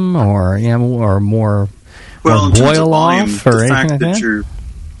in them, or more boil off, or anything like that?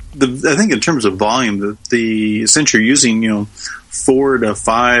 I think in terms of volume, since you're using 4 to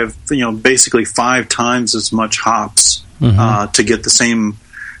 5, basically 5 times as much hops to get the same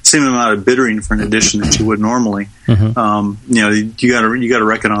amount of bittering for an addition that you would normally. You got to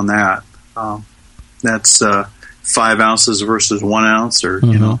reckon on that. That's 5 ounces versus 1 ounce, or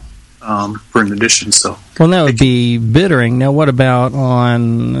for an addition. So, well, that would be bittering. Now, what about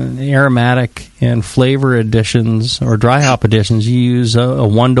on aromatic and flavor additions or dry hop additions? You use a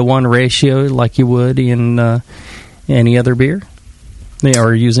 1-to-1 ratio like you would in any other beer? They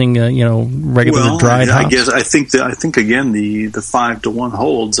are using regular dried hops. I think again the 5-to-1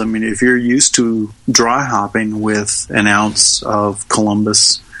 holds. I mean, if you're used to dry hopping with an ounce of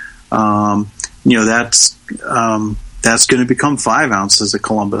Columbus, that's going to become 5 ounces of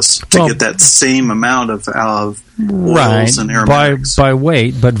Columbus to get that same amount of oils and aromatics by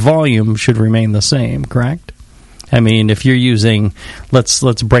weight, but volume should remain the same. Correct. I mean, if you're using, let's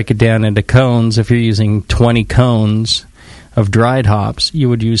break it down into cones. If you're using 20 cones of dried hops, you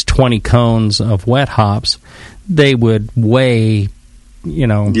would use 20 cones of wet hops. They would weigh,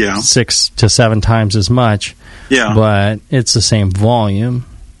 6 to 7 times as much. Yeah. But it's the same volume.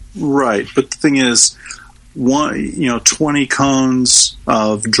 Right. But the thing is, 20 cones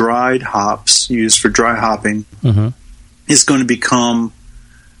of dried hops used for dry hopping is going to become,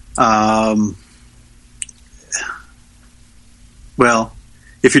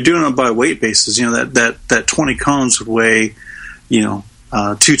 if you're doing it by weight basis, that 20 cones would weigh,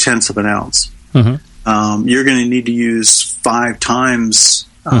 0.2 of an ounce. You're going to need to use 5 times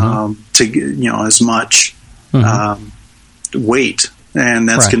to get, as much weight, and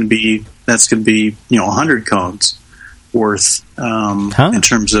that's going to be 100 cones worth in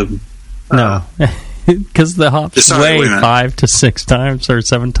terms of no, because the hops weigh 5 to 6 times or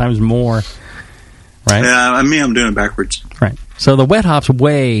 7 times more. Right? Yeah, I'm doing it backwards. Right. So the wet hops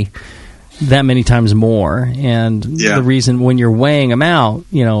weigh that many times more, and the reason when you're weighing them out,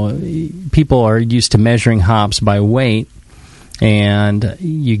 people are used to measuring hops by weight, and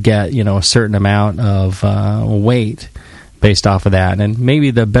you get a certain amount of weight based off of that. And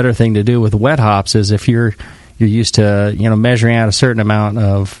maybe the better thing to do with wet hops is if you're used to measuring out a certain amount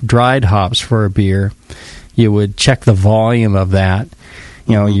of dried hops for a beer, you would check the volume of that.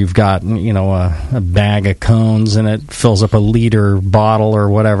 You've got a bag of cones and it fills up a liter bottle or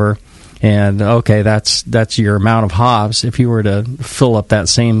whatever, and okay, that's your amount of hops. If you were to fill up that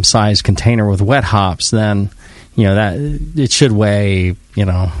same size container with wet hops, then that it should weigh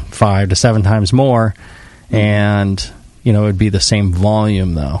 5 to 7 times more, and it would be the same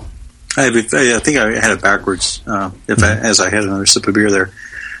volume though. I think I had it backwards. As I had another sip of beer there.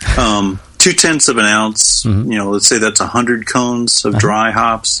 0.2 of an ounce, let's say that's 100 cones of dry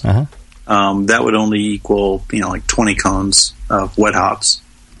hops. That would only equal, like 20 cones of wet hops.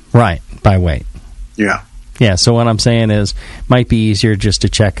 Right, by weight. Yeah. Yeah, so what I'm saying is, might be easier just to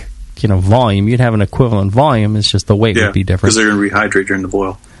check, volume. You'd have an equivalent volume, it's just the weight would be different. Because they're going to rehydrate during the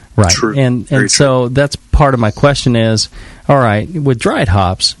boil. Right, True. and so that's part of my question is, all right, with dried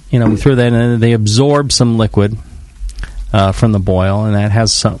hops, we throw that in, they absorb some liquid from the boil, and that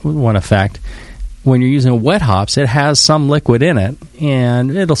has one effect. When you're using wet hops, it has some liquid in it,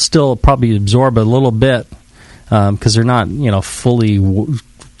 and it'll still probably absorb a little bit because they're not, fully,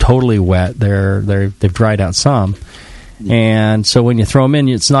 totally wet. They've dried out some, and so when you throw them in,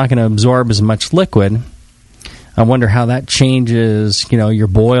 it's not going to absorb as much liquid. I wonder how that changes, your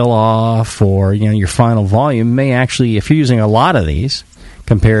boil off or your final volume. May actually, if you're using a lot of these,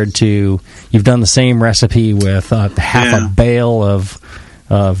 compared to you've done the same recipe with half a bale of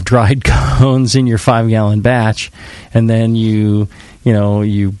dried cones in your 5-gallon batch, and then you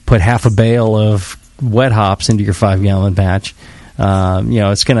put half a bale of wet hops into your 5-gallon batch.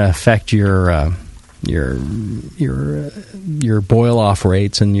 It's going to affect your boil off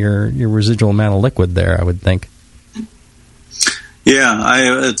rates and your residual amount of liquid there, I would think.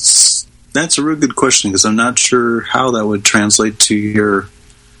 Yeah, that's a real good question because I'm not sure how that would translate to your,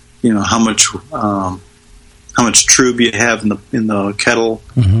 how much trub you have in the kettle,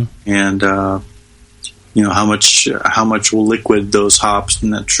 and how much liquid those hops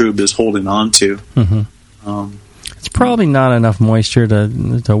and that trub is holding on to. It's probably not enough moisture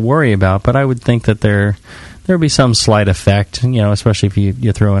to worry about, but I would think that there would be some slight effect, especially if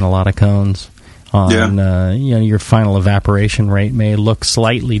you throw in a lot of cones. Your final evaporation rate may look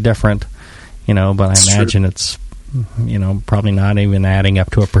slightly different, but I imagine it's, probably not even adding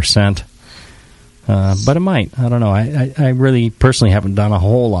up to 1%. But it might. I don't know. I really personally haven't done a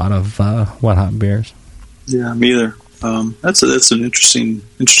whole lot of wet hop beers. Yeah, me either. That's an interesting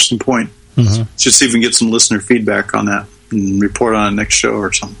point. Just see if we can get some listener feedback on that and report on the next show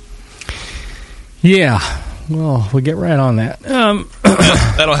or something. Yeah. Well, we'll get right on that.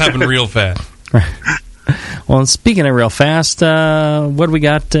 That'll happen real fast. Well, and speaking of real fast, what do we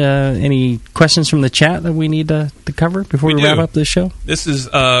got? Any questions from the chat that we need to cover before we wrap up this show? This is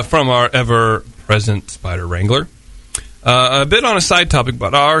from our ever-present Spider Wrangler. A bit on a side topic,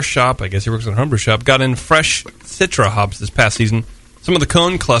 but our shop, I guess he works at a homebrew shop, got in fresh Citra hops this past season. Some of the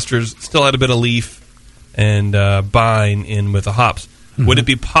cone clusters still had a bit of leaf and bine in with the hops. Would it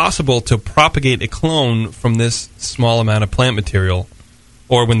be possible to propagate a clone from this small amount of plant material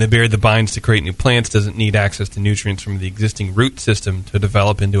or when they bury the binds to create new plants, doesn't need access to nutrients from the existing root system to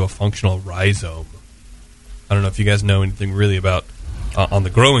develop into a functional rhizome. I don't know if you guys know anything really about on the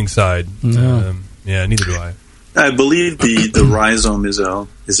growing side. No. Yeah, neither do I. I believe the rhizome is a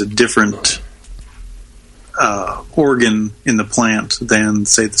different organ in the plant than,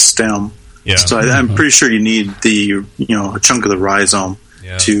 say, the stem. Yeah. So I'm pretty sure you need a chunk of the rhizome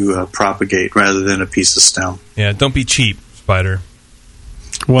to propagate rather than a piece of stem. Yeah, don't be cheap, Spider.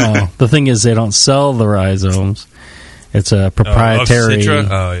 Well, the thing is, they don't sell the rhizomes. It's a proprietary,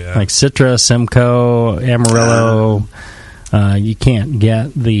 like Citra, Simcoe, Amarillo. You can't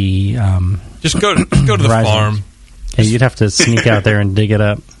get the. Just go to the farm. Yeah, you'd have to sneak out there and dig it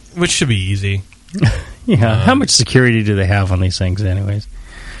up, which should be easy. Yeah, how much security do they have on these things, anyways?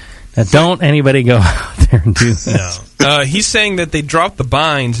 Now, don't anybody go out there and do this. No. He's saying that they drop the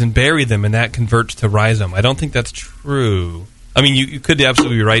binds and bury them, and that converts to rhizome. I don't think that's true. I mean, you could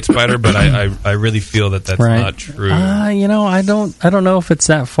absolutely be right, Spider, but I really feel that that's not true. I don't know if it's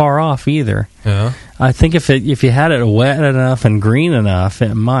that far off either. Yeah. I think if you had it wet enough and green enough,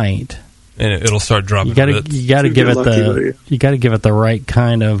 it might. And it'll start dropping. You got to give it the right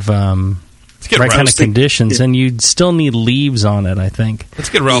kind of conditions, and you'd still need leaves on it. I think. Let's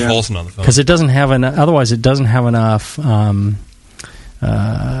get Ralph Olson on the phone because it doesn't have otherwise it doesn't have enough.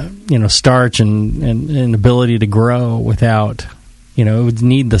 Starch and ability to grow without, it would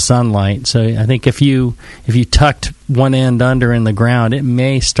need the sunlight. So I think if you tucked one end under in the ground, it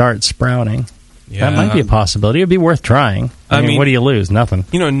may start sprouting. Yeah. That might be a possibility. It'd be worth trying. I mean, what do you lose? Nothing.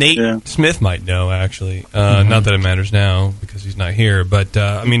 Nate Smith might know, actually. Not that it matters now because he's not here. But,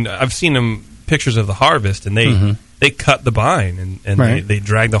 I've seen pictures of the harvest, and they cut the vine, and they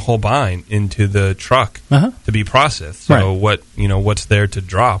drag the whole vine into the truck to be processed. So what's there to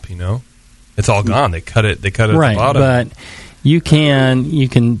drop, It's all gone. They cut it at the bottom. But you can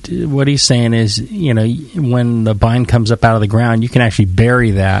what he's saying is, when the vine comes up out of the ground, you can actually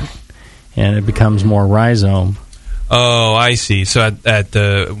bury that, and it becomes more rhizome. Oh, I see. So at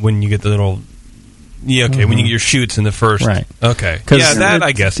the when you get the little when you get your shoots in the first, okay, that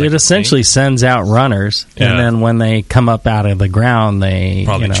I guess it essentially sends out runners, and then when they come up out of the ground, they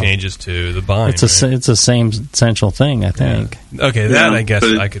probably changes to the vine. It's the same essential thing, I think. Yeah. Okay, that I guess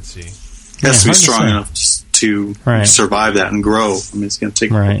I could see. It has to be strong enough to survive that and grow. I mean, it's going to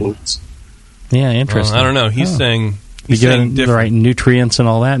take a couple weeks. Yeah, interesting. I don't know. He's saying you get the right nutrients and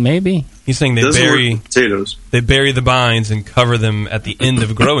all that. Maybe he's saying they bury potatoes. They bury the vines and cover them at the end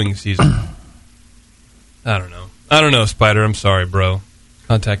of growing season. I don't know, Spider. I'm sorry, bro.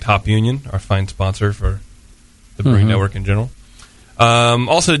 Contact Hop Union, our fine sponsor for the Brewing Network in general.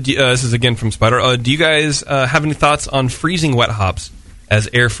 Also, this is again from Spider. Do you guys have any thoughts on freezing wet hops as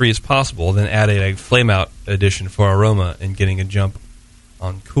air-free as possible, then add a flame-out addition for aroma and getting a jump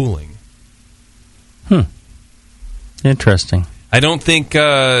on cooling? Interesting. I don't think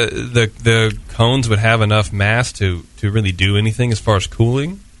the cones would have enough mass to really do anything as far as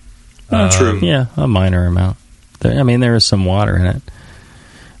cooling. True. Yeah, a minor amount. There is some water in it.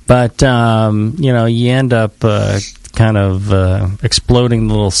 But, you end up kind of exploding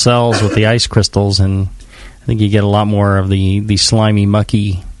the little cells with the ice crystals, and I think you get a lot more of the slimy,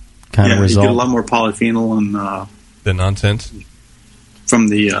 mucky kind of result. You get a lot more polyphenol and the nonsense from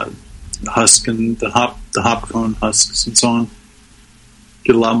the husk and the hop cone husks and so on.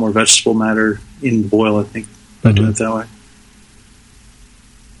 Get a lot more vegetable matter in the boil, I think, by doing it that way.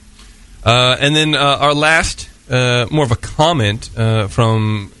 And then our last, more of a comment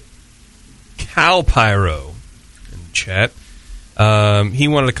from Cal Pyro in chat. He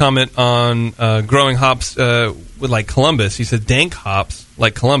wanted to comment on growing hops with like Columbus. He said dank hops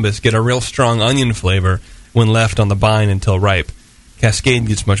like Columbus get a real strong onion flavor when left on the vine until ripe. Cascade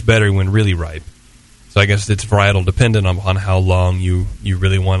gets much better when really ripe. So I guess it's varietal dependent on how long you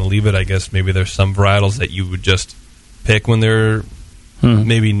really want to leave it. I guess maybe there's some varietals that you would just pick when they're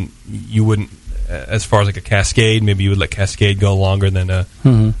maybe you wouldn't, as far as like a Cascade, maybe you would let Cascade go longer than a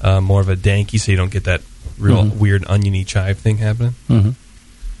more of a danky, so you don't get that real weird oniony chive thing happening.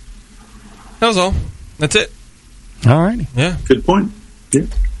 That was all. That's it. All righty. Yeah. Good point. Yeah.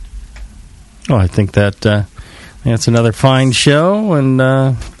 Well, I think that that's another fine show, and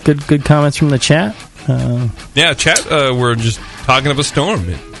good comments from the chat. Chat. We're just talking up a storm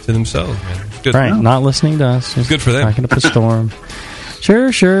to themselves, man. Good. Right, not listening to us. Just good for them. Talking up a storm.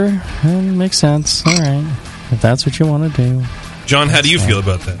 Sure. Makes sense. All right. If that's what you want to do. John, how do you feel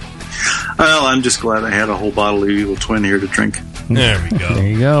about that? Well, I'm just glad I had a whole bottle of Evil Twin here to drink. There we go. There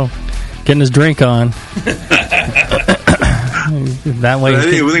you go. Getting his drink on. That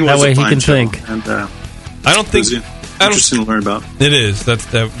way he can think. And, I interesting to learn about. It is.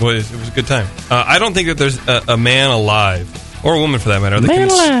 It was a good time. I don't think that there's a man alive, or a woman for that matter,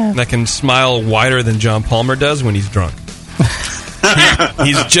 that can smile wider than John Palmer does when he's drunk.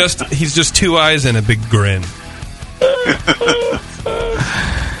 He's just two eyes and a big grin.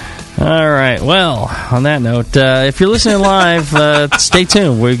 All right. Well, on that note, if you're listening live, stay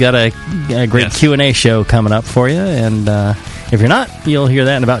tuned. We've got a great Q&A show coming up for you, and if you're not, you'll hear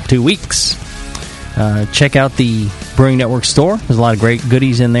that in about 2 weeks. Check out the Brewing Network store. There's a lot of great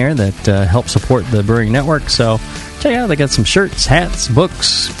goodies in there that help support the Brewing Network. So check it out. They got some shirts, hats,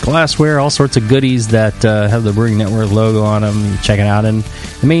 books, glassware, all sorts of goodies that have the Brewing Network logo on them. Check it out. And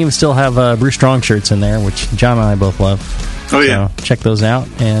they may even still have Brew Strong shirts in there, which John and I both love. Oh, yeah. So check those out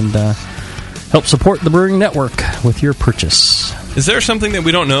and help support the Brewing Network with your purchase. Is there something that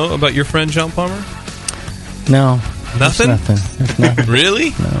we don't know about your friend John Palmer? No. Nothing? There's nothing.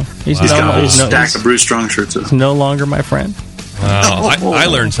 Really? No. He's got a whole stack of Brew Strong shirts. He's no longer my friend. Wow. I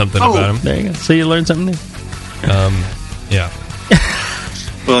learned something about him. There you go. So you learned something new. Yeah.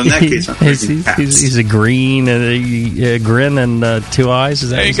 Well, in that case, he's a green and a grin and two eyes. Is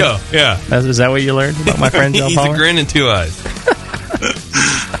that there you go. Yeah. Is that what you learned about my friend John Palmer? He's a grin and two eyes.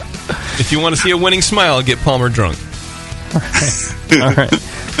 If you want to see a winning smile, get Palmer drunk. All right.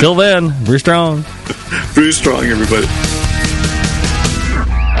 Till then, Brew Strong. Brew Strong, everybody.